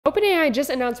OpenAI just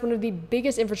announced one of the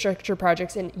biggest infrastructure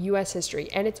projects in US history,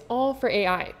 and it's all for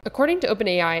AI. According to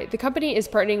OpenAI, the company is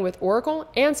partnering with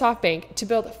Oracle and SoftBank to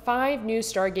build 5 new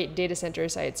Stargate data center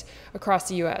sites across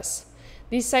the US.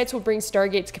 These sites will bring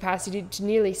Stargate's capacity to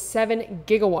nearly 7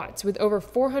 gigawatts, with over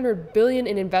 $400 billion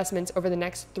in investments over the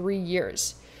next 3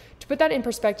 years. To put that in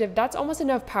perspective, that's almost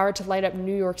enough power to light up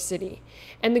New York City.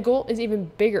 And the goal is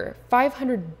even bigger,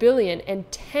 $500 billion and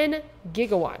 10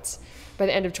 gigawatts by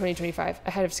the end of 2025,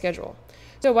 ahead of schedule.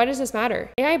 So why does this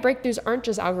matter? AI breakthroughs aren't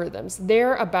just algorithms,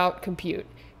 they're about compute.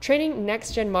 Training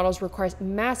next-gen models requires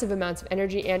massive amounts of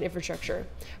energy and infrastructure.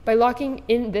 By locking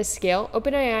in this scale,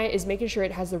 OpenAI is making sure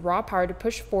it has the raw power to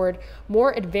push forward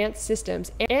more advanced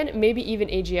systems and maybe even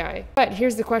AGI. But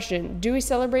here's the question, do we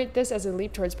celebrate this as a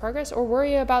leap towards progress or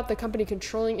worry about the company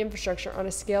controlling infrastructure on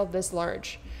a scale this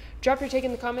large? Drop your take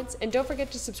in the comments, and don't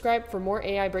forget to subscribe for more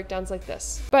AI breakdowns like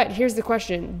this. But here's the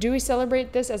question, do we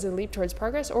celebrate this as a leap towards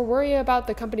progress or worry about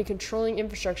the company controlling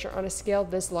infrastructure on a scale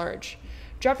this large?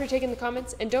 Drop your take in the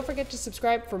comments, and don't forget to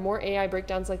subscribe for more AI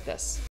breakdowns like this.